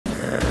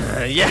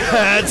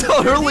Yeah, it's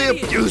early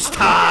abuse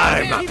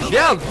time.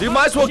 Yeah, you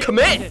might as well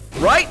commit,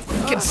 right?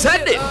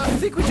 Consent it. I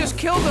think we just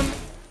killed him.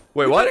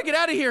 Wait, we what? Gotta get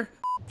out of here.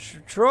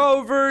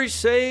 Trover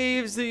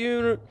saves the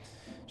unit.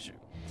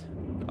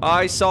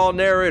 I saw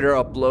narrator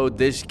upload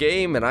this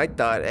game and I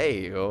thought,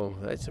 hey,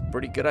 that's a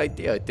pretty good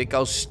idea. I think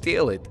I'll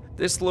steal it.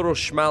 This little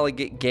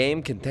schmalliget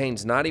game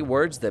contains naughty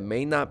words that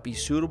may not be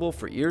suitable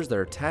for ears that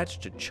are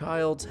attached to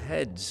child's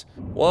heads.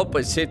 Well,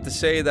 it's safe to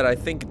say that I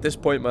think at this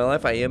point in my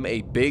life I am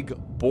a big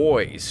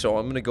boy, so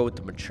I'm gonna go with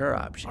the mature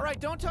option. All right,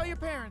 don't tell your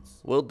parents.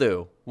 Will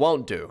do.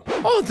 Won't do.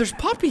 Oh, there's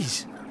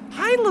puppies.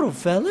 Hi, little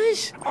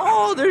fellas.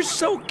 Oh, they're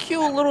so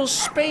cute, little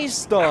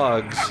space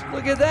dogs.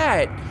 Look at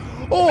that.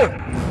 Oh.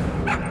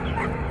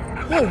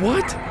 Oh,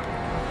 what?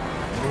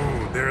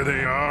 Oh, there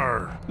they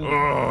are.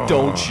 Oh,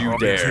 don't you I'll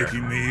dare. be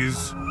taking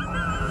these.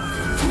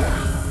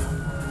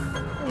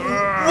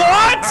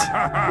 What?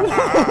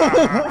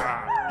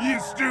 You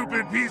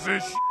stupid piece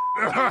of shit.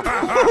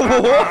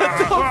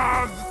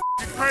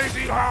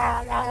 Crazy.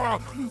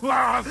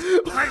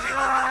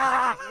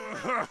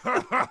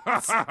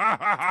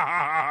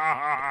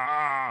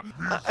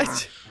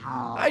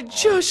 I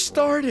just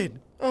started.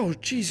 Oh,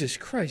 Jesus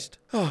Christ.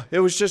 Oh,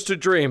 it was just a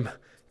dream.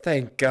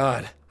 Thank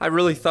God. I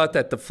really thought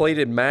that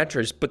deflated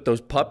mattress put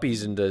those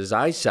puppies into his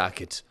eye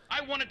sockets.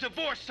 I want a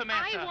divorce,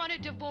 Samantha. I want a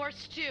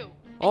divorce too.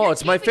 Oh,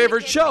 it's my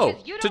favorite show,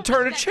 to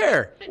turn a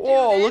chair.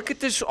 Oh, look at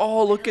this.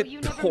 Oh, look at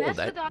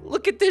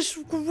look at this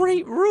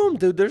great room,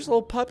 dude. There's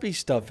little puppy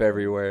stuff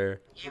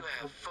everywhere. You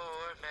have 4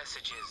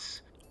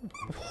 messages.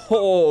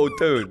 Oh,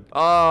 dude.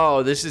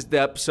 Oh, this is the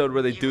episode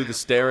where they do the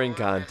staring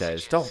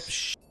contest. Oh,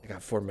 shh. I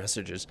got 4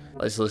 messages.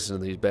 Let's listen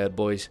to these bad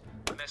boys.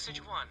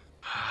 Message 1.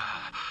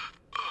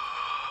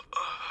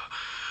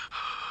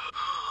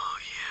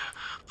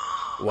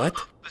 What?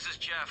 This is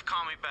Jeff.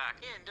 Call me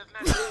back. End of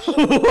message.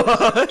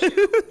 What?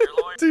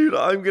 Dude,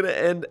 I'm gonna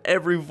end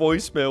every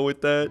voicemail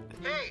with that.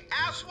 Hey,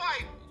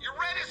 asswipe! Your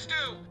rent is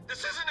due.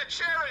 This isn't a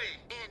charity.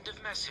 End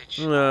of message.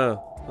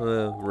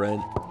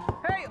 Rent.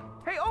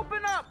 Hey,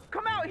 open up!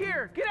 Come out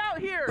here! Get out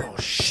here! Oh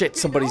shit,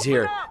 somebody's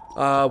here.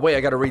 Wait,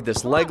 I gotta read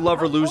this. Leg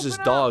lover loses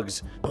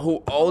dogs.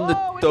 Who owned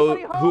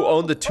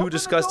the 2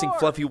 disgusting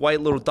fluffy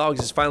white little dogs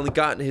has finally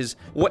gotten his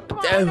when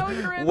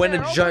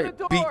a giant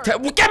beat.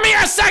 Give me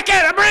a second!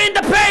 I'm reading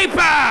the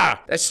paper!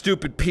 That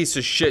stupid piece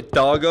of shit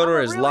dog owner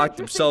has locked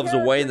themselves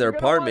away in their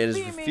apartment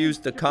and has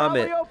refused to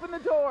comment.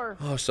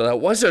 Oh, so that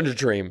wasn't a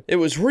dream. It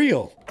was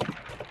real.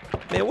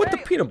 Man, what the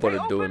peanut butter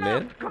doing,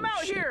 man? Come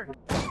out here!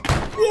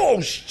 Whoa,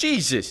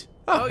 Jesus!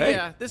 Oh, hey.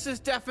 yeah, this is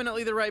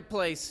definitely the right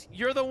place.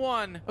 You're the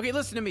one. Okay,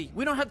 listen to me.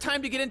 We don't have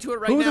time to get into it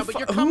right now, but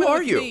you're coming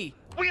with me.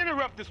 We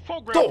interrupt this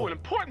program with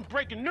important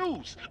breaking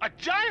news. A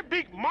giant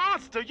big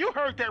monster, you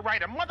heard that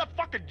right, a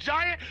motherfucking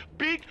giant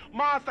big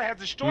monster has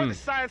destroyed the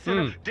science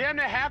center, damn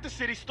near half the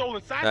city,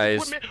 stolen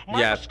science equipment,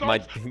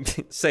 microscopes.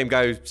 Yeah, same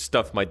guy who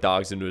stuffed my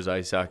dogs into his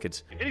eye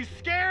sockets. And he's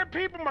scaring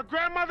people, my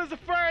grandmother's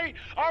afraid.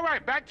 All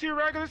right, back to your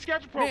regular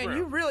schedule program. Man,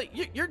 you really,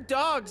 your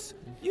dogs,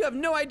 you have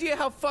no idea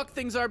how fucked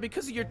things are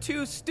because of your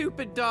 2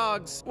 stupid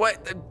dogs.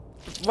 What?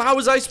 How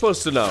was I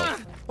supposed to know?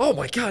 Oh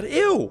my God,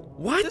 ew.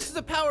 What? This is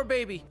a power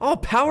baby. Oh,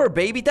 power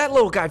baby? That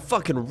little guy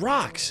fucking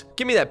rocks.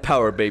 Give me that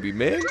power baby,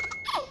 man.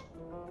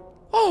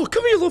 Oh,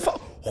 come here,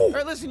 little All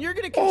right, listen, you're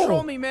gonna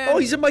control me, man. Oh,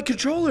 he's in my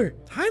controller.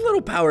 Hi,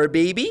 little power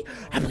baby.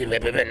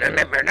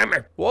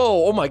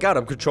 Whoa, oh my God,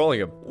 I'm controlling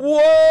him.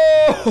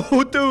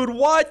 Whoa, dude,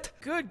 what?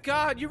 Good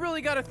God, you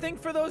really gotta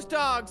think for those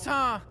dogs,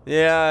 huh?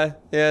 Yeah,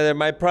 they're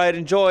my pride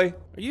and joy.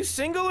 Are you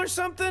single or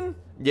something?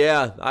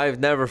 Yeah, I've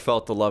never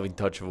felt the loving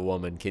touch of a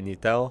woman, can you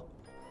tell?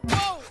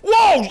 Whoa!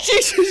 Whoa,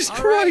 Jesus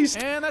Christ!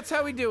 Right, and that's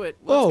how we do it.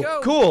 Let's go.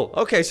 Cool.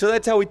 Okay, so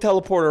that's how we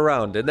teleport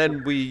around, and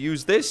then we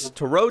use this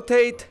to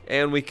rotate,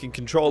 and we can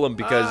control him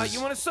because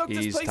you want to soak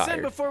he's this place tired.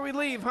 in before we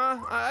leave, huh?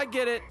 I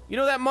get it. You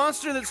know that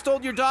monster that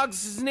stole your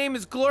dogs? His name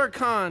is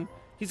Glorcon.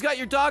 He's got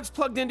your dogs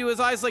plugged into his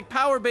eyes like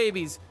power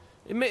babies.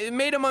 It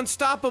made him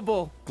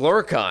unstoppable.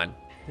 Glorcon.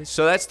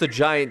 So that's the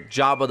giant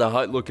Jabba the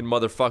Hutt looking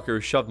motherfucker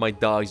who shoved my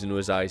dogs into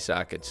his eye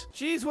sockets.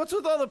 Jeez, what's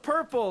with all the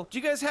purple? Do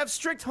you guys have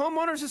strict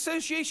homeowners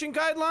association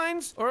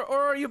guidelines? Or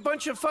are you a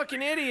bunch of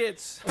fucking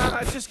idiots?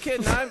 Just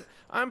kidding,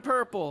 I'm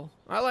purple.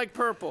 I like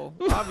purple,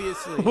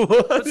 obviously.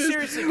 But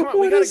seriously, come on,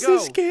 we gotta go.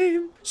 What is this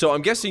game? So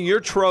I'm guessing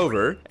you're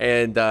Trover,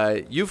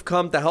 and you've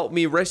come to help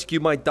me rescue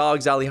my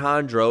dogs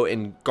Alejandro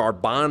and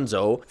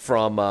Garbanzo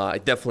from, I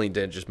definitely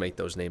didn't just make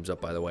those names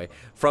up, by the way,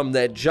 from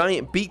that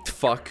giant beaked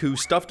fuck who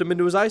stuffed him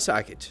into his eye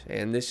socket.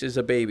 And this is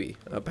a baby,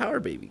 a power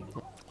baby.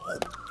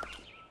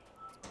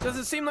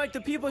 Doesn't seem like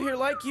the people here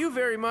like you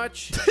very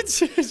much.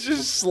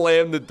 Just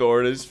slam the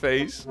door in his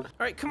face. All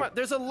right, come on.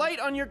 There's a light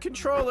on your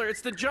controller.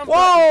 It's the jump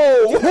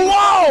Whoa! button.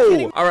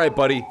 Whoa! All right,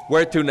 buddy.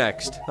 Where to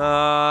next?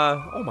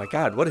 Oh my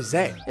God, what is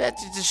that?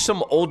 That's just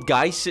some old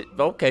guy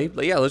okay,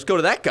 yeah, let's go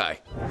to that guy.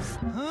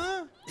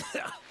 Huh?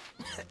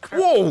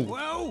 Whoa!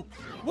 Whoa!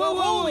 Whoa,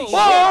 holy shit!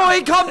 Whoa,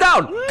 hey, calm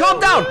down! Calm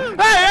down!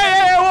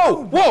 Hey,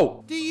 whoa,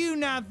 whoa! Do you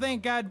not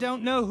think I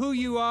don't know who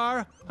you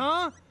are?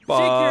 Huh? Shake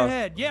your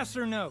head, yes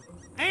or no.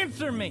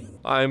 Answer me.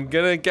 I'm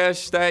gonna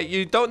guess that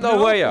you don't know No,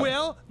 who I am.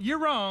 well, you're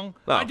wrong.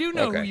 Oh, I do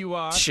know okay. who you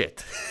are.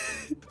 Shit.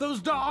 Those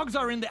dogs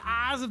are in the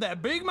eyes of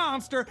that big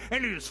monster,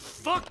 and it is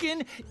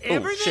fucking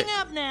everything shit.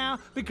 up now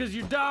because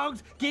your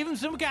dogs gave him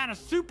some kind of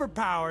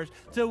superpowers.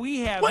 So we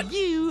have What?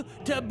 you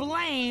to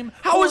blame.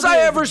 How for was I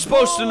this ever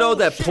supposed to know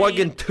that bullshit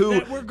plugging two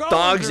that we're going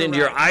dogs through into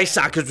your right eye now.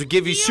 sockets would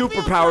give you Do you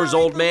feel superpowers,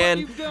 sorry old for what man?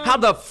 you've done? How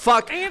the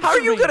fuck? Answer How are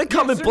you me. gonna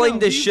come Yes and or blame no?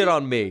 this You shit think-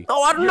 on me?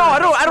 Oh, I don't You're know. a I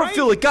don't disgrace.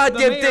 feel a The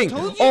goddamn mayor thing.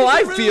 told you All to I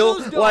get rid of feel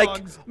those like,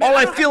 dogs. all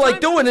I don't feel have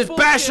like time for doing this is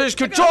bashing bullshit. his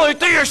controller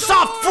through your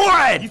soft You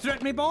forehead.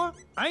 threaten me, boy?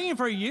 I ain't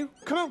afraid of you.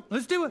 Come on,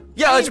 let's do it.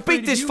 Yeah, I let's ain't afraid beat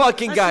of this you.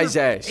 fucking I guy's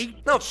should've ass.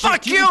 ate No,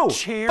 fuck shit, you.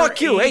 chair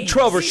Fuck you. Hey, ate.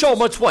 Trover, show him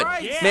what's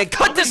what. Yeah. Man,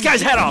 cut this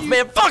guy's head off,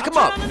 man. Fuck him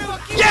up. No, no, no.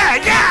 Yeah,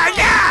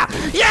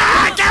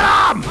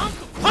 get him.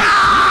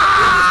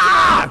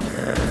 Ah!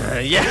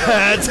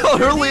 Yeah, it's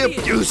early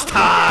abuse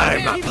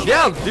time.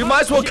 Yeah, you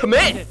might as well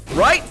commit,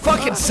 right?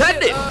 Fucking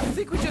send it. I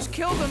think we just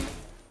killed him.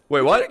 Wait,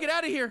 Gotta what? get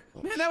out of here.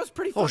 Man, that was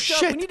pretty Oh, fucked up.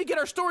 shit. We need to get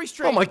our story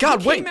straight. Oh my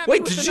God, He wait, came at me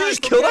wait, with did the you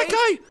just knife, kill that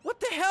okay? guy? What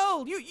the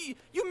hell?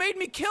 You made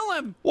me kill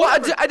him. Well, I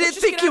Whatever. didn't Let's just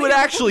think get he out would of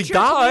here actually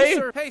before the chair die. police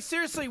are- Hey,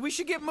 seriously, we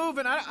should get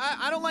moving.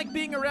 I don't like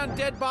being around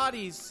dead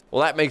bodies.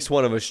 Well, that makes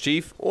one of us,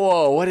 Chief.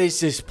 Whoa, what is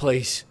this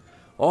place?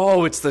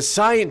 Oh, it's the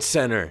Science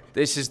Center.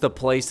 This is the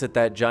place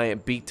that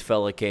giant beaked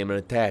fella came and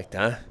attacked,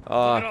 huh? Look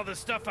at all the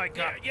stuff I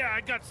got. Yeah,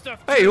 I got stuff.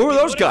 Hey, too. who are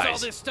those What guys? is all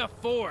this stuff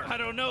for? I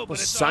don't know, but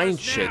it's science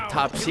ours shit, now.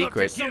 top You look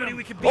secret. for somebody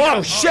we can beat Oh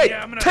up. shit!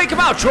 Yeah, I'm gonna- Take him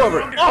out,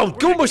 Trover! Oh,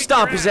 Goomba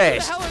stomp his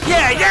ass!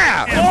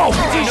 Yeah! Oh,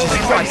 Jesus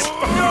Christ!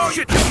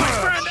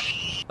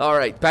 All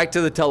right, back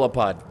to the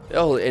telepod.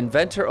 Oh,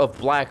 inventor of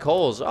black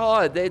holes.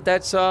 Oh,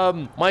 that's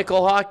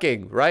Michael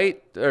Hawking,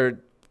 right?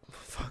 Or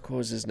fuck, what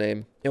was his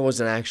name? It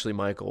wasn't actually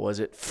Michael, was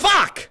it?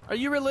 Fuck! Are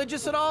you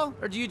religious at all,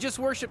 or do you just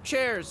worship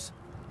chairs?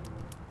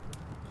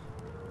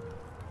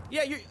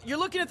 Yeah, you're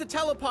looking at the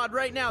telepod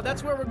right now.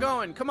 That's where we're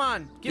going. Come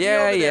on, get me over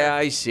there. Yeah,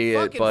 I see it,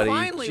 Fucking buddy.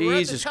 finally, we're at the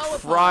Jesus telepod.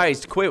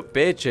 Christ, quit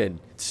bitching.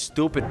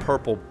 Stupid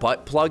purple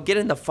butt plug. Get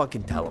in the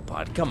fucking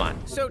telepod. Come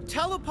on. So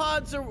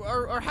telepods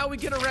are how we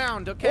get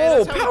around, okay?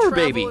 Oh, That's how Power we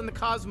travel Baby. in the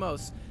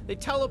cosmos. They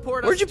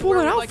teleport Where'd us you to pull where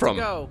that we'd out like from?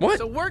 to go. What?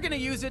 So we're gonna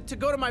use it to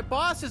go to my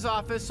boss's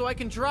office so I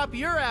can drop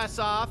your ass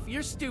off,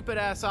 your stupid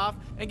ass off,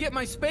 and get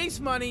my space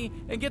money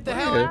and get the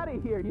hell out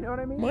of here. You know what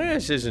I mean? My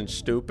ass isn't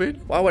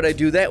stupid. Why would I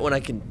do that when I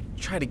can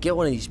try to get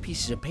one of these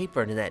pieces of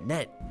paper into that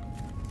net?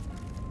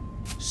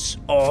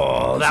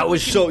 Oh, that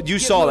was so. You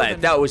get saw that.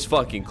 moving. That was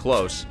fucking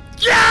close.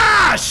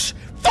 Yes!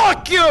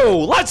 Fuck you!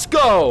 Let's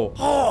go!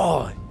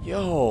 Oh,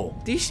 yo.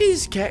 Do you see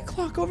this cat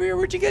clock over here?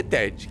 Where'd you get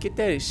that? Did you get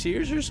that at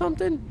Sears or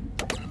something?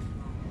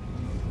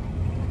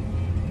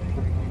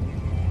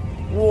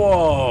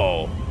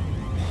 Whoa.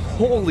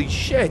 Holy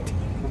shit.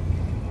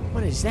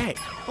 What is that?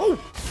 Oh.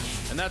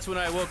 And that's when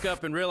I woke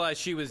up and realized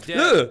she was dead.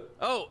 Ugh.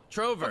 Oh,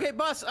 Trover. Okay,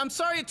 boss, I'm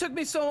sorry it took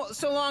me so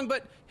long,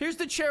 but here's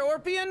the chair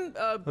Orpian,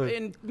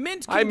 in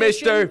mint condition. Hi,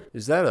 mister.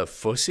 Is that a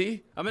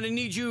fussy? I'm gonna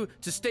need you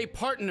to stay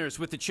partners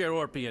with the chair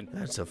Orpian.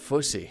 That's a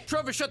fussy.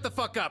 Trover, shut the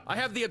fuck up. I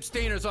have the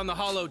abstainers on the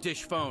hollow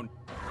dish phone.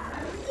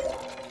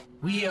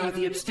 We are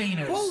the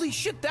abstainers. Holy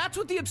shit, that's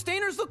what the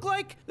abstainers look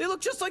like? They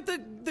look just like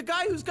the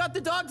guy who's got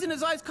the dogs in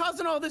his eyes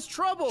causing all this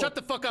trouble. Shut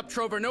the fuck up,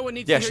 Trover. No one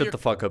needs Yeah, to hear shut your... the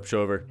fuck up,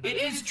 Trover. It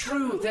is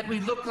true that we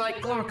look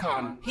like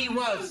Glorcon. He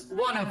was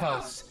one of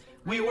us.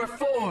 We were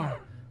 4,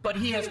 but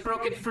he has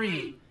broken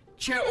free.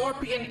 Chair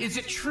Orpian, is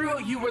it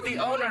true you were the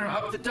owner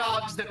of the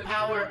dogs that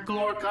power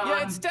Glorcon?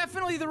 Yeah, it's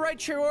definitely the right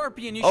chair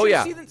Orpian. You Oh, should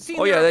yeah. seen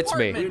Oh, their yeah, that's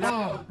me. apartment.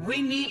 No,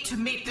 we need to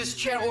meet this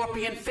Chair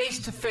Orpian face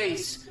to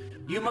face.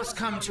 You must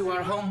come to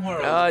our home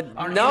world.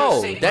 Our no,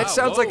 inner sanctum. that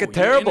sounds like a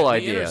terrible The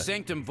inner idea.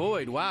 sanctum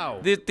void, wow.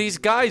 These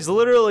guys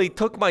literally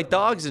took my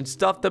dogs and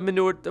stuffed them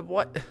into a...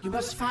 What? You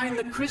must find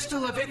the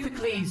Crystal of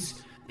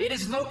Ithacles. It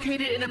is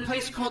located in a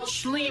place called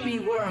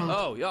Schleemy World.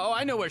 Oh,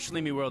 I know where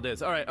Schleemy World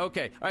is. All right,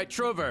 okay. All right,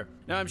 Trover.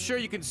 Now, I'm sure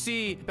you can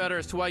see better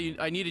as to why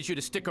I needed you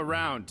to stick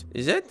around.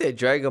 Is that the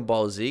Dragon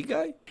Ball Z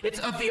guy? It's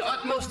of the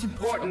utmost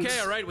importance. Okay,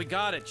 all right, we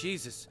got it.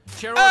 Jesus.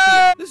 Chair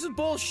Orpian. This is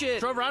bullshit.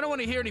 Trover, I don't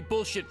want to hear any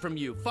bullshit from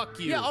you. Fuck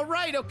you. Yeah, all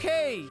right,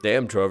 okay.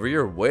 Damn, Trover,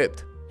 you're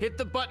whipped. Hit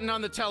the button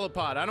on the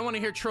telepod. I don't want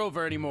to hear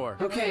Trover anymore.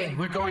 Okay,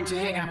 we're going to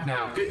hang up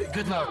now.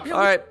 Good luck. All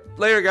right,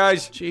 later,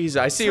 guys. Jeez,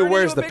 I see who Turn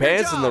wears into the a bigger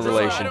pants in the job. I don't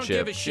relationship.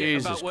 give a shit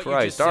Jesus about what you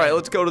Christ. just All right, said.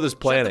 let's go to this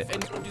planet.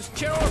 And just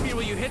Chair Orpian,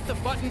 will you hit the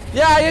button?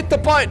 Yeah, I hit the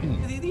button.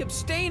 The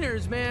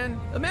abstainers, man.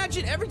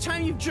 Imagine every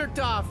time you've jerked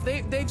off,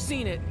 they've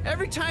seen it.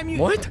 Every time you...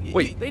 What?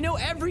 Wait. They know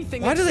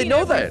everything. Why They've do they seen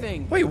know that?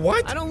 everything. Wait,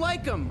 what? I don't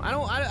like them.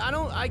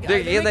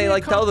 They make me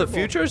like tell the uncomfortable.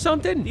 future or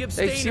something? The They've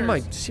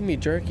abstainers. seen me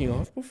jerking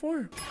off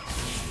before?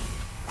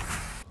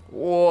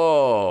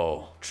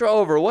 Whoa.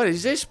 Trover, what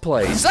is this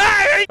place? All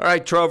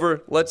right,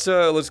 Trover, let's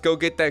go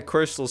get that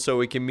crystal so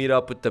we can meet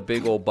up with the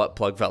big old butt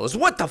plug fellas.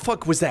 What the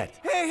fuck was that?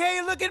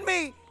 Hey, look at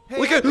me. Hey,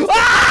 Look at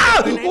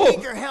ah! I Whoa.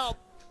 need your help.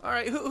 All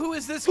right, who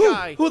is this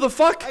guy? Who the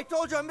fuck? I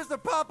told you I'm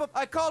Mr. Pop-Up.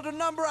 I called a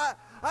number. I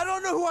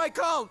don't know who I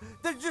called.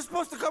 They're just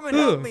supposed to come and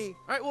help me.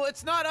 All right, well,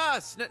 it's not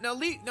us. Now,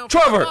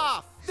 Trover. fuck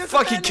off.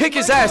 Fucking kick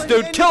his ass,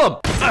 dude. Kill him.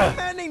 A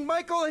man named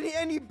Michael,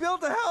 and he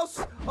built a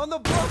house on the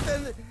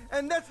bluff,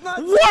 and that's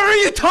not. What are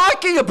you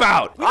talking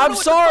about? I'm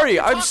sorry.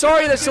 I'm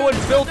sorry that someone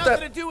built that.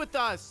 Nothing to do with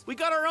us. We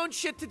got our own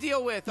shit to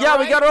deal with. Yeah,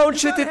 we got our own You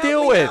shit to gotta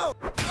deal help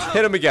me with. out.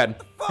 Hit him again.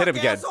 Hit him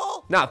again.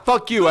 Nah,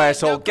 fuck you,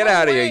 asshole. Get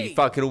out of here, you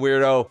fucking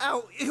weirdo.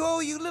 Ow, oh,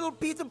 you little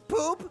piece of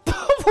poop.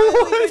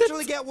 I'll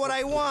eventually get what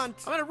I want.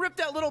 I'm gonna rip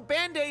that little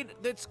band-aid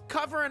that's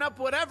covering up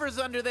whatever's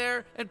under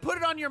there and put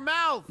it on your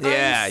mouth.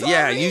 Yeah, sorry,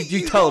 yeah,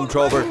 you tell him, don't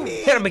Trover. mind me.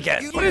 Hit him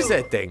again. You What is do.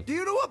 that thing? Do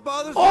you know what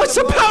bothers Oh, me it's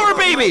the a most power about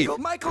baby!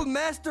 Michael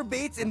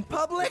masturbates in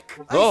public?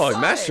 I Oh, saw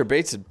it.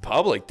 masturbates in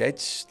public.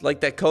 That's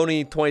like that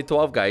Coney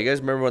 2012 guy. You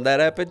guys remember when that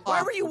happened?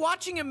 Why were you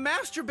watching him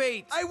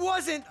masturbate? I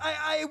wasn't.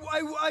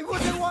 I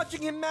wasn't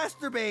watching him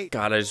masturbate.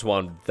 God, I just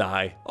want to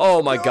die.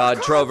 Oh my There are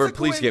God, Trover,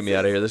 please get me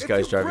out of here. This If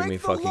guy's you driving break me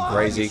the fucking law,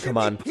 crazy. you should Come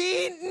be- on.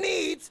 He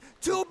needs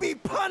to be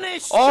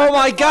punished. Oh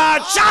my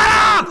God, shut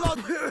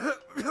up!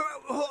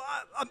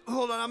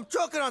 Hold on, I'm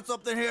choking on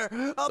something here.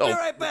 I'll be Oh.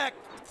 right back.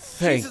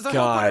 Thank Jesus, I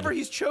hope whatever God.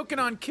 he's choking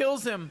on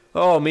kills him.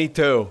 Oh, me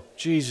too.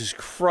 Jesus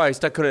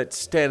Christ, I couldn't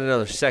stand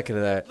another second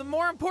of that. The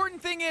more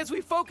important thing is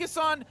we focus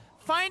on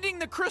finding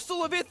the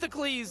crystal of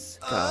Ithacles.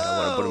 God, I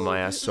want to put in my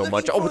ass so Looking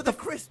much. Oh, for what the?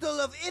 crystal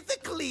of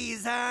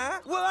Ithacles, huh?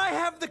 Well, I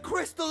have the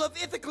crystal of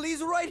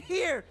Ithacles right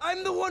here.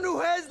 I'm the one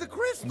who has the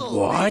crystal.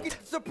 What? Big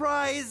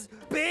surprise,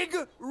 big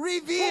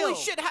reveal. Holy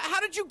shit, how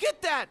did you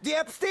get that? The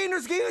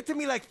abstainers gave it to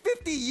me like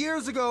 50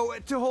 years ago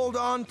to hold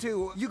on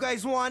to. You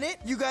guys want it?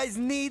 You guys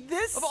need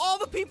this? Of all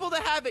the people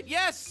that have it,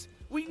 yes,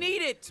 we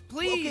need it,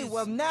 please. Okay,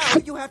 well now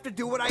you have to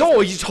do what I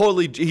Oh,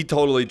 said. he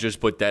totally just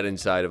put that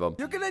inside of him.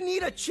 You're gonna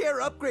need a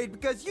chair upgrade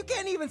because you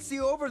can't even see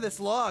over this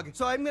log.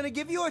 So I'm gonna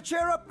give you a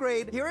chair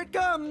upgrade. Here it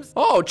comes.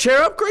 Oh,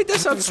 chair upgrade? That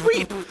sounds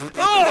sweet.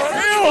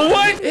 Oh, ew,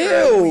 what?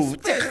 Ew.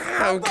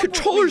 Damn,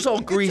 controller's all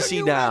It's greasy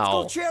a new now.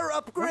 magical chair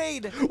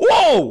upgrade.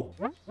 Whoa!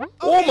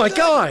 Oh Okay, my good.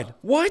 God!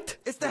 What?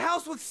 It's the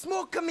house with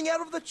smoke coming out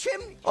of the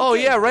chimney. Oh,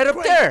 Okay, yeah, right up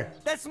great. there.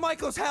 That's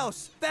Michael's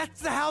house. That's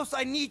the house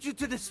I need you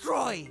to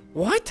destroy.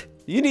 What?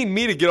 You need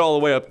me to get all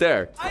the way up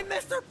there. I'm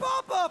Mr.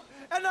 Pop-Up,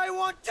 and I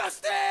want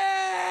justice!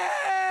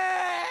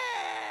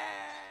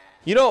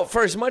 You know,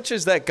 for as much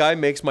as that guy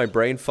makes my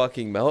brain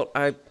fucking melt,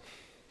 I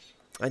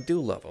do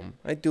love him.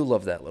 I do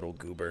love that little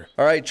goober.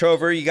 All right,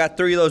 Trover, you got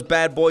 3 of those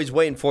bad boys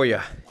waiting for you.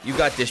 You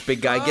got this,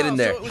 big guy. Get in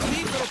there. So it was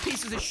these little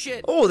pieces of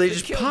shit. Oh, they that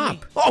just killed pop.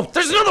 me. Oh,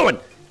 there's another one.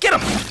 Get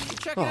him. You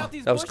checking out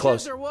these that was bushes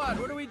close. or what?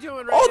 What are we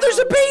doing right Oh, there's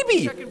now? a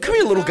baby. Checking Come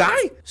here, little bushes out?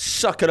 guy.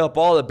 Sucking up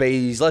all the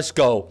babies. Let's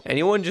go.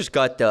 Anyone just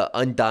got the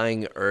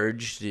undying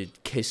urge to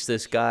kiss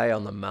this guy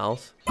on the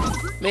mouth?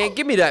 Man,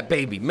 give me that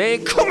baby,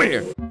 man. Come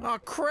here. Oh,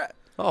 crap.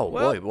 Oh,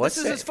 Well, boy, what's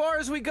this is that? as far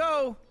as we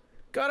go.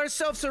 Got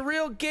ourselves a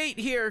real gate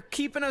here,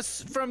 keeping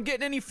us from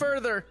getting any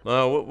further.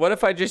 What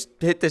if I just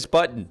hit this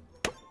button?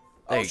 There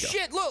Oh you go.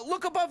 shit,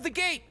 look above the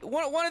gate.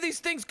 One of these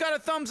things got a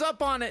thumbs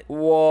up on it.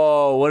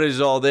 Whoa, what is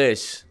all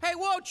this? Hey,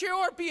 whoa,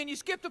 Cheorpian, you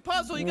skipped a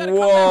puzzle. You gotta come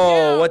back Whoa,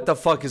 down. what the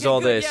fuck is Okay,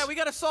 all good. this? Yeah, we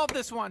gotta solve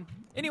this one.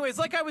 Anyways,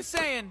 like I was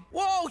saying,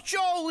 whoa,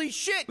 holy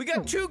shit, we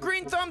got 2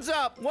 green thumbs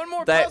up. One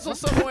more That- puzzle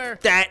somewhere.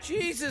 that-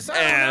 Jesus, I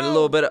don't And know. a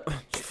little bit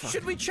of...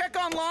 Should we check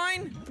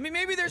online? I mean,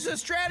 maybe there's a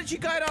strategy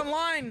guide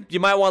online. You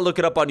might want to look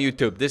it up on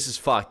YouTube. This is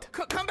fucked.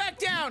 Come back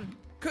down.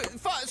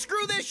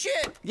 Screw this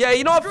shit. Yeah,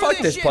 you know what? Screw Fuck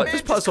this shit, puzzle. man.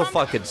 This Just puzzle come-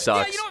 fucking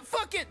sucks. Yeah, you know what?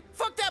 Fuck it.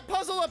 Fuck that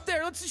puzzle up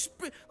there.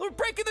 We're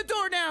breaking the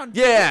door down.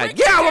 Yeah, Break it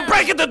yeah, we're down.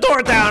 breaking the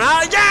door down,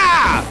 huh?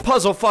 Yeah!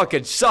 Puzzle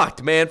fucking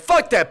sucked, man.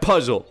 Fuck that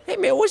puzzle. Hey,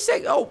 man, what's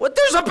that? Oh, what?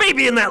 There's a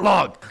baby in that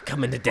log.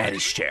 Come into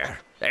daddy's chair.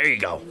 There you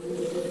go.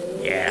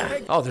 Yeah.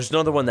 Oh, there's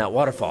another one, that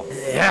waterfall.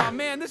 Yeah. Oh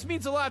man, this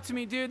means a lot to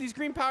me, dude. These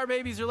green power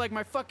babies are like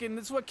my fucking.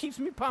 This is what keeps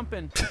me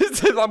pumping.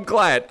 I'm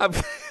glad.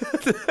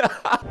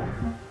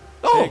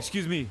 Oh, Hey,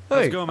 excuse me.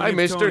 How's Hey, it going? My hi, name's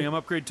mister. Tony. I'm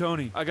Upgrade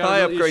Tony. I got Hi,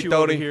 a real Upgrade issue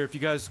Tony. over here. If you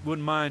guys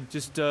wouldn't mind,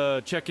 just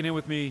checking in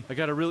with me. I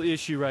got a real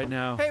issue right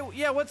now. Hey,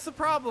 yeah, what's the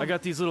problem? I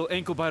got these little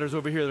ankle biters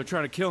over here. They're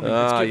trying to kill me.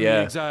 Ah, It's giving yeah.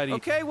 me anxiety.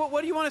 Okay, what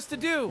do you want us to I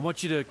do?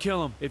 want you to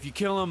kill them. If you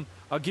kill them,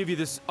 I'll give you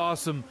this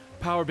awesome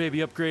Power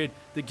Baby upgrade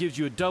that gives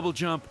you a double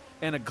jump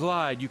and a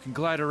glide. You can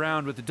glide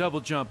around with the double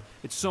jump.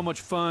 It's so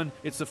much fun.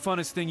 It's the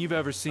funnest thing you've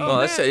ever seen. Oh,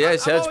 that's- yeah,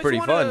 it sounds pretty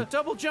fun.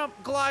 Double jump,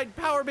 glide,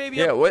 power baby.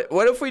 yeah, up.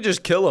 what if we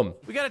just kill him?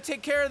 We gotta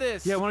take care of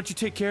this. Yeah, why don't you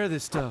take care of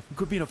this stuff?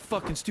 Quit being a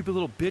fucking stupid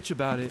little bitch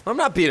about it. I'm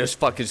not being a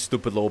fucking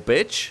stupid little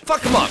bitch.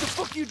 Fuck him up. What the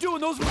fuck are you doing?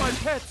 Those were my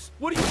pets.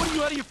 What are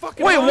you out of your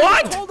fucking Wait, mind?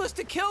 what? You told us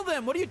to kill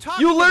them. What are you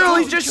talking You about?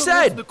 literally We just killed the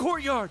ones in said. the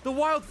courtyard, the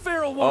wild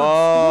feral ones.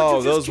 Oh, the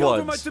ones you those just killed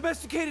were my ones.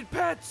 domesticated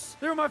pets.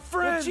 They were my Well,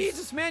 friends.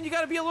 Jesus, man, you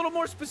gotta be a little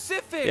more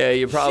specific. Yeah,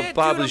 you Shit, dude,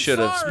 probably I'm should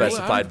have sorry.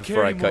 specified don't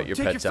before I care cut anymore. your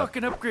Take pets your out.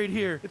 fucking upgrade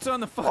here. It's on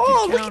the fucking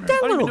Oh, look at counter. that I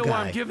don't even little know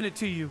why guy. I'm giving it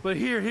to you, but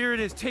here it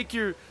is. Take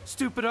your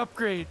stupid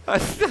upgrade.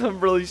 I'm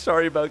really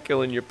sorry about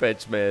killing your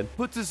pets, man.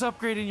 Put this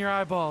upgrade in your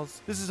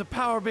eyeballs. This is a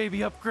Power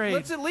Baby upgrade.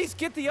 Let's at least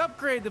get the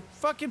upgrade. The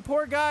fucking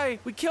poor guy.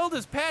 We killed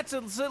his pets.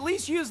 Let's at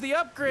least use the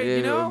upgrade. Yeah,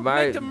 you know,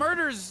 my- make the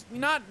murders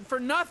not for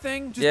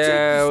nothing. Just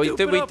Yeah, the we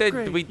stupid upgrade.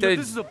 did Look,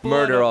 this is a blood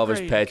murder all of his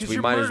upgrade, pets. 'cause We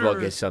you're might as well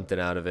murderers. get something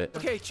out of it.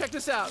 Okay, check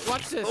this out.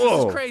 Watch this. This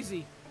Oh. is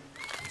crazy.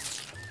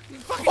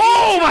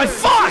 Oh my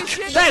fuck!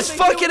 That's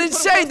fucking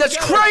insane! That's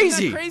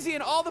crazy! That's crazy,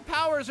 and all the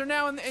powers are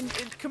now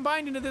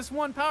combined into this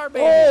one power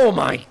baby. Oh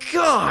my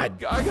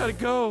god! I gotta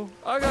go.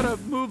 I gotta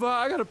move on.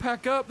 I gotta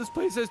pack up. This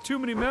place has too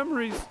many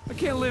memories. I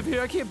can't live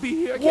here. I can't be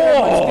here. I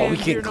can't we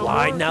can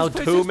glide now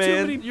too,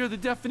 man. You're the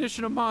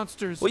definition of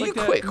monsters. Will you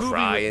quit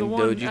crying,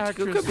 dude? You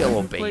could be a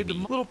little baby.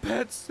 Little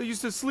pets. They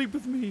used to sleep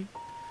with me.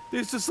 They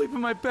used to sleep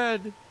in my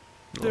bed.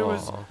 There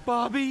was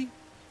Bobby,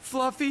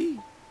 Fluffy,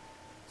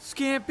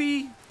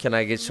 Scampy. Can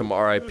I get some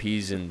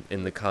RIPs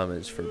in the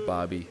comments for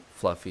Bobby,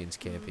 Fluffy, and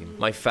Scampy?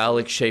 My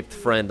phallic-shaped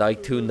friend, I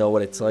too know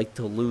what it's like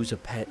to lose a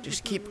pet.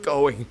 Just keep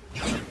going.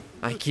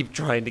 I keep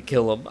trying to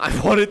kill him. I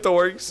want it to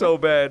work so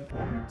bad.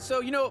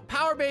 So, you know,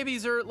 power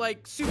babies are,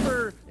 like,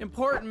 super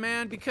important,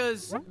 man,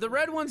 because the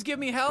red ones give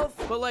me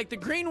health, but, like, the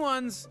green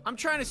ones, I'm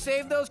trying to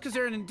save those because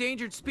they're an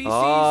endangered species.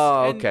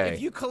 Oh, okay. And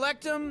if you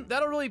collect them,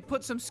 that'll really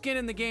put some skin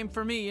in the game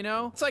for me, you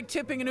know? It's like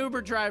tipping an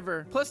Uber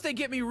driver. Plus, they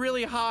get me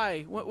really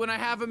high when I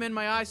have them in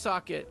my eye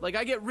socket. Like,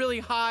 I get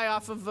really high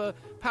off of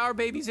power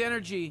baby's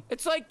energy.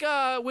 It's like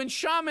when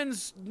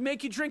shamans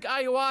make you drink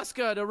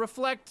ayahuasca to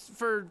reflect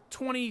for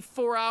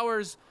 24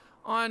 hours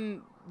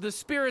on the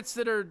spirits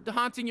that are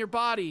haunting your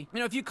body. You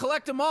know, if you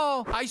collect them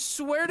all, I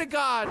swear to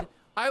God,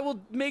 I will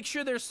make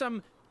sure there's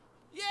some...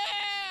 Yeah,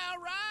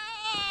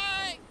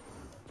 right!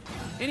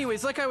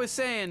 Anyways, like I was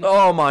saying...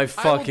 Oh my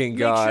fucking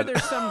God. Make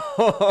sure there's some...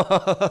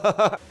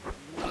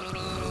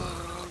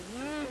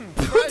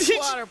 Fresh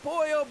water.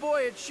 Boy, oh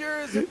boy, it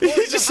sure is important.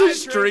 He's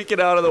just streaking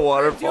out of the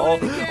waterfall.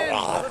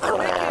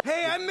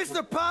 Hey, I'm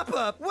Mr.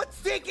 Pop-Up. What's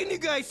taking you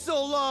guys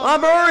so long?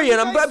 I'm hurrying.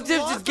 I'm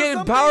just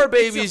getting power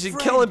babies and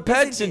killing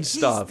pets and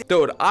stuff.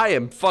 Dude, I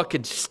am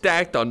fucking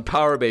stacked on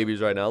power babies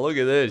right now. Look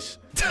at this.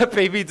 That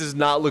baby does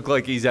not look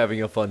like he's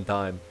having a fun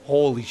time.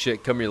 Holy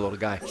shit. Come here, little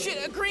guy.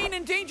 Shit, a green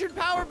endangered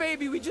power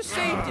baby. We just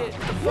saved it.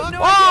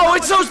 Oh,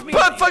 it's those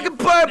fucking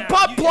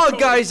butt plug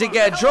guys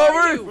again,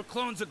 Trover. We're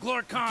clones of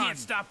Glorcon. You can't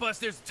stop us.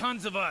 There's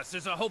tons of us.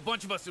 There's a whole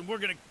bunch of us, and we're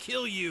gonna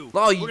kill you.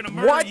 Oh, we're gonna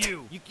murder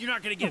you. You're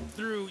not gonna get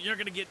through. You're not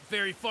gonna get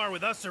very far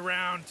with us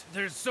around.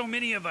 There's so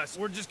many of us.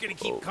 We're just gonna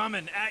keep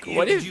coming at you.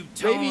 What if you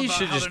tell maybe you about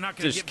should how they're not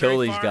gonna just get kill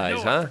very these far? guys,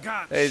 No, huh? I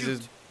forgot. Hey,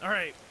 Shoot. All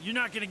right, you're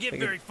not gonna get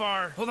very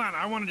far. Hold on,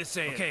 I wanted to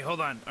say it. Okay,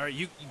 hold on. All right,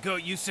 you go.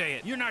 You say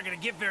it. You're not gonna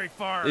get very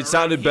far. It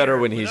sounded better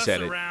when he with us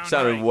said it. around.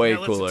 Sounded All way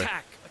now cooler. Let's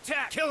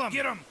attack! Kill him!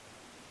 Get him!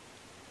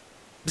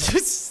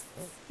 Is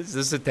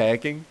this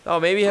attacking? Oh,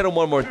 maybe hit him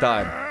one more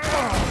time.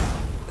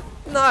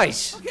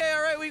 Nice. Okay,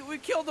 all right, we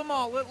killed them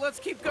all.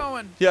 Let's keep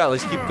going. Yeah,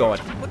 let's keep going.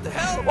 What the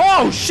hell?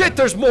 Oh shit,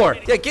 there's more.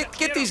 Yeah,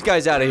 get these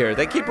guys out of here.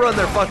 They keep running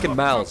their fucking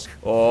mouths.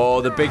 Oh,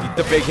 the big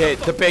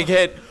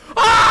hit.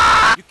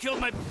 Ah! You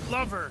killed my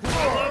lover.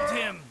 I loved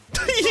him.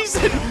 He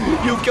said,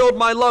 you killed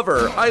my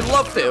lover. I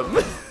loved him.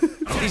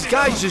 These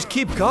guys just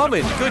keep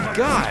coming. Good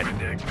God.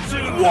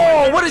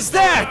 Whoa, what is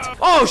that?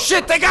 Oh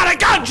shit, they got a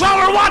gun,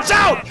 Trover. Watch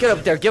out. Get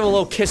up there, give him a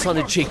little kiss on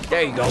the cheek.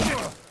 There you go.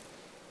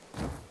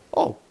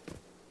 Oh.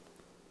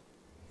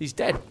 He's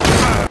dead.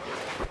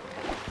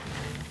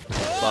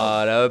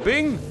 Bada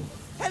bing.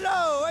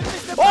 Hello, I'm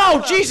Mr.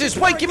 Oh, Jesus,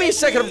 wait, give me a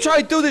second. I'm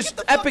trying to do this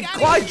epic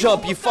glide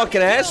jump, you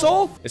fucking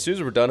asshole. As soon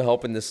as we're done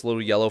helping this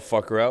little yellow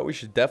fucker out, we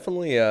should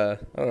definitely, I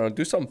don't know,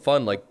 do something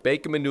fun, like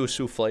bake him into a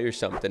souffle or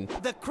something.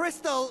 The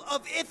crystal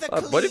of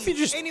Ithacles. What if you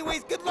just...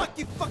 Anyways, good luck,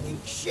 you fucking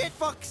shit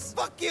fucks.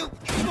 Fuck you.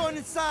 I'm going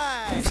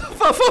inside.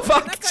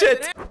 Fuck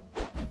shit.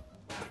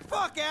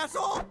 Fuck,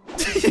 asshole.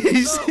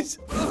 Jesus.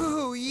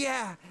 Ooh,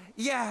 yeah.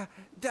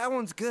 That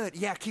one's good.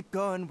 Yeah, keep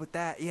going with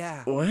that,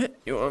 yeah. What?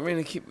 You want me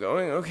to keep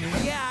going?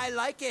 Okay. Yeah, I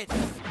like it.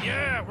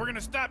 Yeah, we're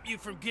gonna stop you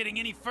from getting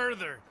any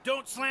further.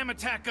 Don't slam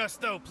attack us,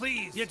 though,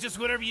 please. Yeah, just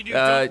whatever you do,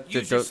 don't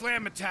use your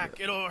slam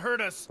attack. It'll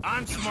hurt us.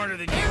 I'm smarter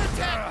than you.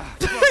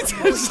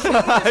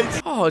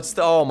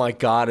 Oh my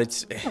God,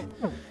 it's the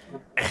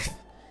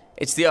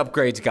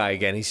upgrades guy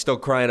again. He's still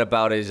crying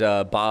about his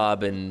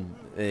Bob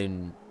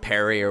and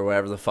Perry or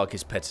whatever the fuck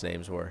his pets'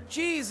 names were.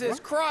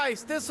 Jesus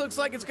Christ, this looks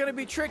like it's gonna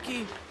be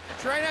tricky.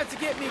 Try not to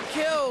get me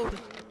killed.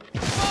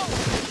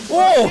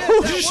 Whoa,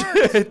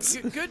 shit.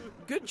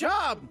 Good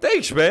job.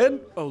 Thanks, man.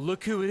 Oh,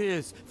 look who it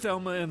is.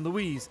 Thelma and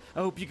Louise.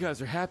 I hope you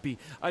guys are happy.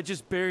 I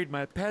just buried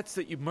my pets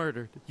that you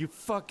murdered. You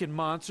fucking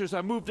monsters.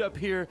 I moved up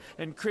here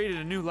and created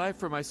a new life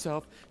for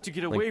myself to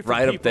get away from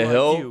right people up the like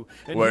hill you.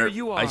 And where here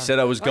you are. I said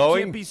I was I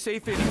going? can't be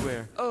safe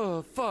anywhere.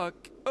 Oh, fuck.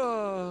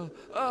 Hope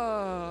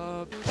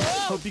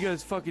you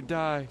guys fucking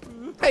die.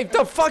 Hey,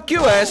 the fuck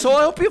you, asshole.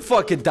 I hope you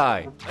fucking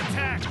die.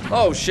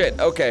 Oh, shit.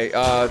 Okay,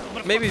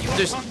 maybe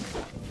just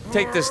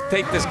take this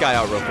guy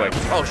out real quick.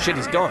 Oh, shit,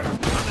 he's gone.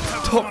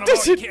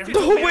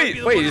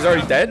 Wait, he's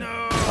already dead?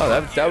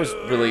 Oh, that was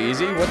really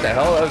easy. What the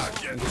hell? That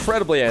was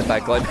incredibly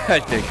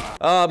anticlimactic.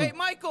 Hey,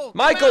 Michael!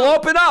 Michael,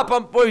 open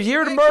up! We're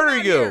here to murder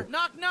you. Here.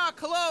 Knock, knock.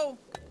 Hello.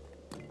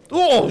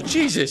 Oh,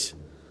 Jesus.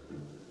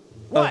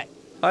 What?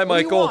 Hi, Michael. What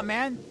do you want,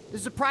 man?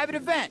 This is a private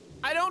event.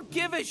 I don't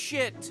give a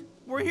shit.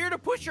 We're here to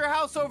push your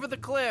house over the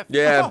cliff.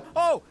 Yeah.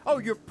 Oh,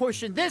 you're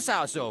pushing this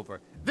house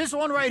over. This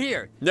one right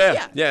here.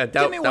 Yeah, that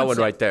Give me one sec.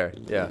 right there.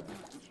 Yeah.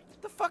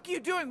 What the fuck are you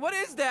doing? What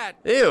is that?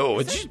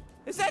 Ew,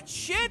 Is that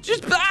shit?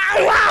 Just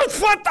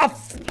what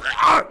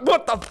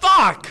the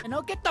fuck? And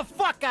now get the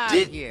fuck out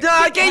of here.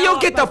 You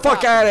get the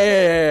fuck out of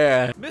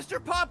here.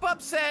 Mr.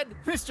 Pop-Up said,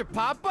 Mr.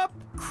 Pop-Up?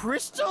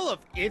 Crystal of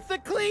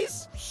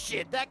Ithacles?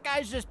 Shit, that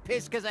guy's just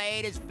pissed because I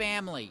ate his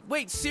family.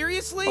 wait,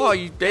 seriously? Oh,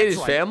 you ate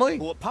his family?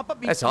 What Pop-Up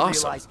needs That's to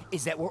awesome. realize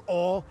is that we're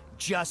all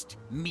just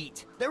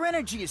meat. Their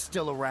energy is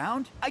still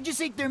around. I just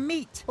ate their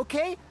meat,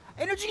 okay?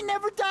 Energy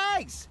never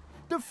dies.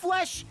 Their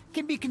flesh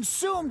can be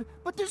consumed,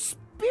 but their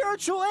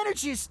spiritual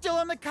energy is still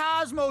in the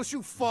cosmos,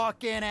 you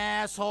fucking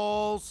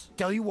assholes.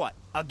 Tell you what,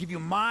 I'll give you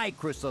my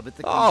crystal of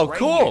Ithacles right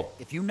cool. here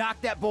if you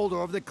knock that boulder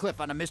over the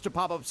cliff onto Mr.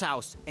 Pop-Up's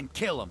house and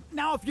kill him.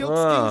 Now, if you'll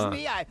excuse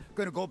me, I'm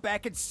gonna go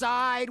back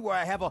inside where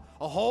I have a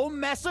whole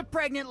mess of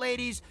pregnant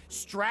ladies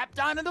strapped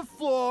onto the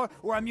floor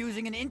where I'm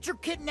using an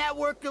intricate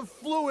network of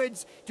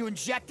fluids to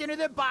inject into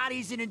their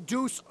bodies and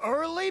induce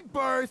early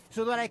birth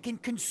so that I can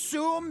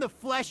consume the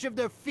flesh of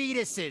their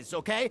fetuses,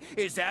 okay?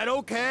 Is that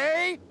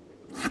okay?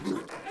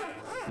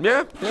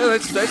 Yeah,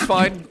 that's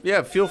fine.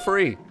 Yeah, feel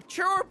free.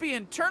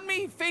 Chorpian, turn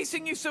me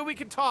facing you so we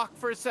can talk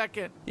for a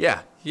second.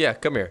 Yeah,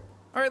 come here.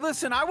 All right,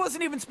 listen, I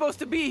wasn't even supposed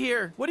to be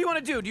here. What do you want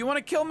to do? Do you want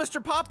to kill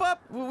Mr.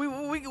 Pop-Up?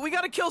 We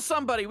got to kill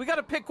somebody. We got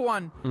to pick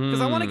one. Because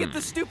I want to get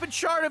this stupid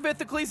shard of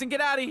Ithacles and get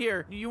out of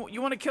here. You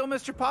want to kill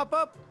Mr.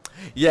 Pop-Up?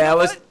 Yeah,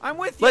 I'm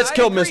with you. let's I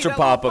kill agree. Mr. That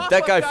Pop-Up.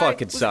 That guy was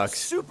fucking sucks.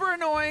 Super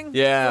annoying.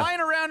 Yeah. Flying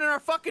around in our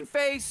fucking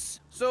face.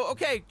 So,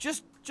 okay,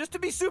 just to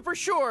be super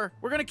sure,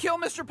 we're going to kill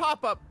Mr.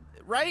 Pop-Up,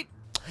 right?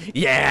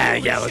 Yeah,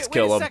 Holy let's shit,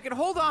 kill wait him. a second,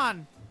 hold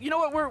on. You know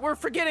what? We're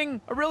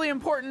forgetting a really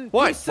important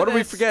What? piece to What are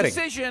we this forgetting?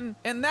 decision,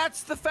 and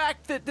that's the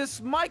fact that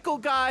this Michael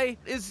guy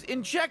is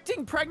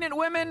injecting pregnant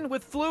women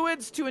with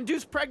fluids to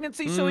induce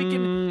pregnancy so he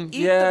can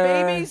eat the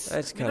babies.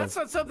 That's That's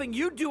not something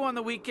you do on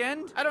the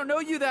weekend. I don't know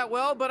you that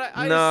well, but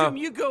I No. assume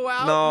you go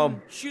out No.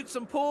 and shoot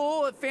some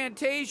pool at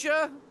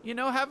Fantasia. You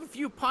know, have a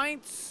few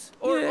pints,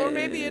 or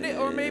maybe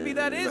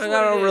that is. I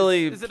what don't it is.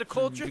 really Is it a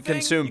culture thing?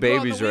 consume You go on the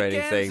babies or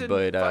weekends anything, and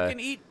but, fucking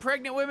eat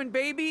pregnant women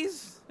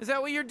babies. Is that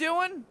what you're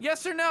doing?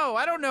 Yes or no?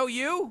 I don't know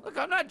you. Look,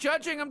 I'm not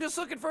judging. I'm just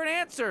looking for an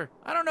answer.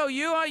 I don't know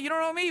you. You don't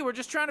know me. We're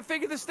just trying to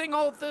figure this the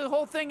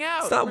whole thing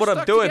out. It's not We're what I'm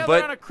stuck doing, together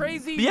but on a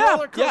crazy yeah,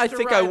 roller coaster I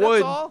think ride, I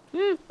would. That's all.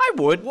 I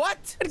would.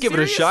 What? I'd give it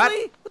a shot.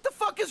 Seriously? What the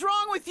fuck is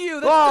wrong with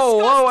you? That's Whoa,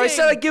 I disgusting.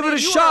 said I'd give it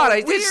a You are shot.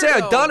 I did say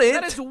I'd weirdo. done it.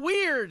 That is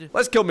weird.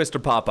 Let's kill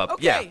Mr. Pop-Up.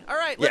 Okay, Yeah. all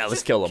right. Yeah, let's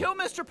just kill him. Kill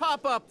Mr.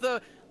 Pop-Up,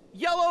 the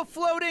yellow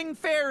floating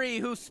fairy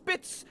who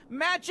spits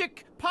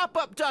magic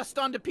pop-up dust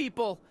onto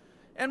people.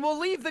 And we'll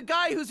leave the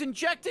guy who's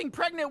injecting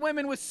pregnant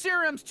women with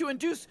serums to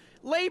induce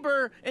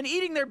labor and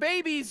eating their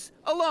babies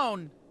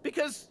alone.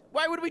 Because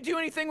why would we do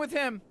anything with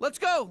him? Let's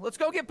go. Let's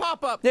go get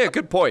Pop-Up. Yeah,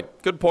 good point.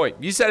 Good point.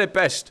 You said it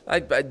best.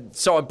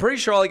 So I'm pretty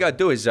sure all I gotta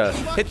do is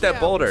hit that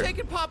boulder. We're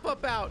taking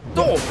Pop-Up out.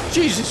 Oh,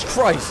 Jesus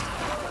Christ.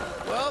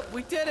 Well,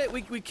 we did it.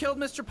 We killed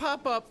Mr.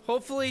 Pop-Up.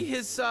 Hopefully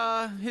his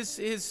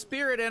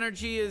spirit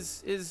energy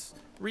is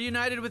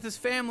reunited with his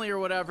family or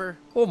whatever.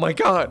 Oh my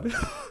God.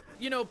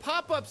 You know,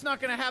 Pop-Up's not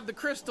gonna have the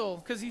crystal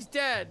because he's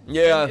dead.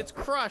 Yeah. And it's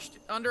crushed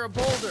under a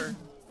boulder.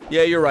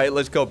 Yeah, you're right.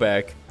 Let's go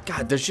back.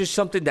 God, there's just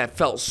something that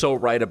felt so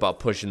right about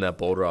pushing that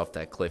boulder off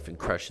that cliff and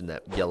crushing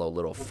that yellow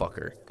little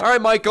fucker. All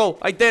right, Michael,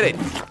 I did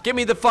it. Give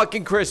me the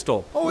fucking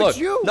crystal. Oh, Look, it's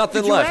you?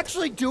 nothing Did you left.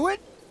 actually do it?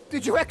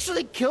 Did you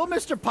actually kill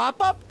Mr.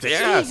 Pop-Up?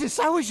 Yeah. Jesus,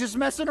 I was just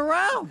messing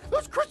around.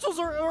 Those crystals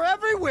are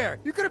everywhere.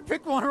 You could have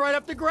picked one right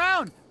off the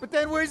ground. But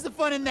then where's the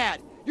fun in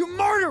that? You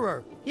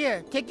murderer!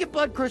 Here, take your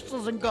blood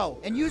crystals and go.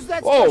 And use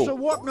that special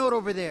warp node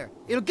over there.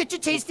 It'll get your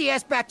tasty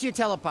ass back to your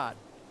telepod.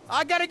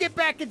 I gotta get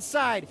back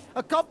inside.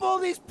 A couple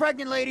of these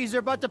pregnant ladies are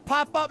about to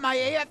pop up my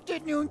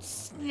afternoon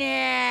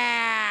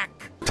snack.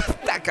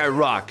 That guy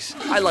rocks.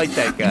 I like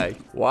that guy.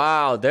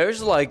 Wow,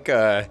 there's like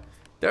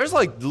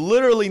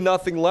literally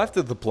nothing left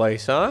of the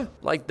place, huh?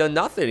 Like the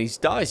nothing. He's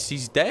dust.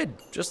 He's dead.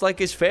 Just like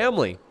his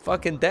family.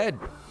 Fucking dead.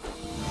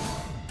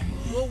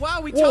 Well, wow,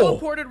 we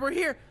teleported. We're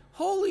here.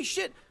 Holy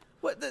shit.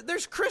 What?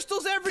 There's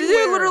crystals everywhere.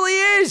 There literally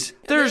is.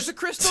 There's a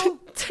crystal.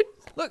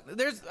 Look,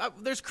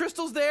 there's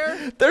crystals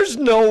there. There's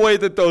no way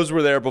that those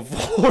were there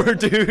before,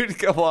 dude.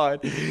 Come on.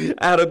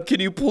 Adam, can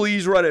you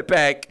please run it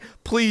back?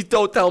 Please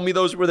don't tell me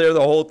those were there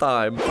the whole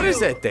time. What is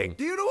that thing?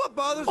 Do you know what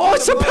bothers me? Oh,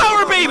 it's a the most power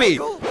about baby.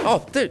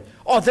 Michael?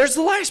 Oh, there's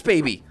the last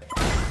baby.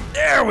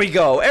 There we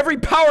go. Every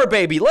power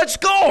baby. Let's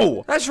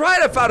go. That's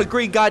right. I found a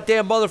green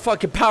goddamn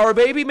motherfucking power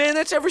baby, man.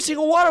 That's every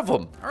single one of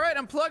them. All right,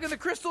 I'm plugging the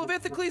crystal of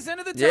Ithacles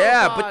into the telepod.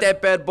 Yeah, put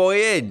that bad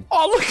boy in.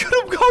 Oh, look at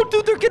them go,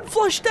 dude. They're getting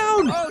flushed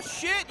down. Oh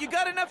shit! You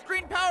got enough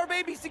green power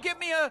babies to give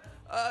me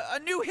a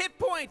new hit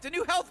point, a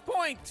new health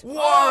point.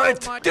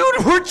 What? Oh,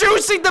 Dude, we're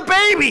juicing the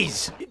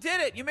babies. You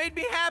did it. You made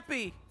me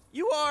happy.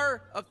 You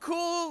are a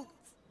cool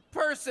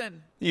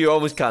person. You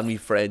almost caught me,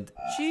 friend.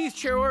 Jeez,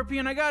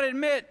 Chorpian, I gotta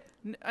admit,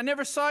 I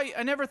never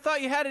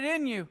thought you had it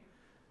in you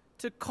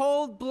to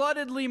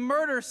cold-bloodedly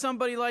murder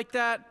somebody like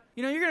that.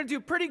 You know, you're gonna do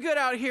pretty good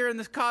out here in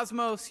this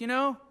cosmos, you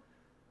know?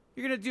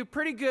 You're gonna do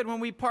pretty good when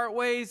we part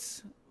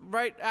ways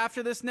right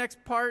after this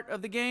next part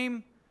of the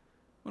game.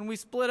 When we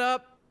split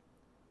up,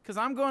 Because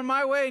I'm going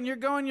my way and you're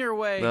going your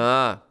way.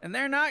 And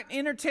they're not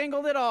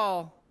intertangled at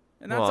all.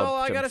 And that's all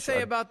I got to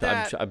say about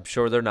that. I'm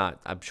sure they're not.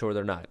 I'm sure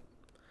they're not.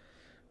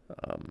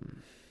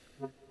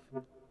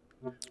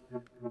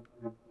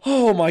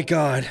 Oh my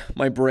god.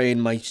 My brain.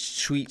 My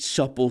sweet,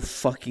 supple,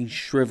 fucking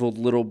shriveled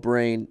little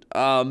brain.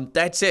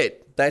 That's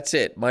it. That's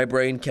it. My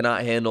brain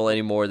cannot handle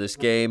any more of this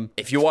game.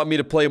 If you want me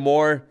to play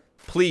more,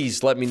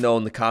 please let me know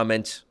in the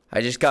comments. I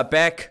just got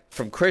back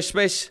from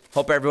Christmas.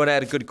 Hope everyone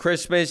had a good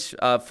Christmas.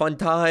 Fun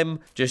time.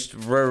 Just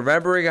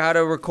remembering how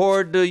to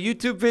record the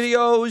YouTube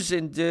videos.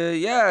 And,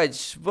 yeah,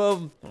 it's,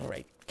 all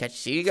right.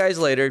 See you guys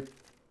later.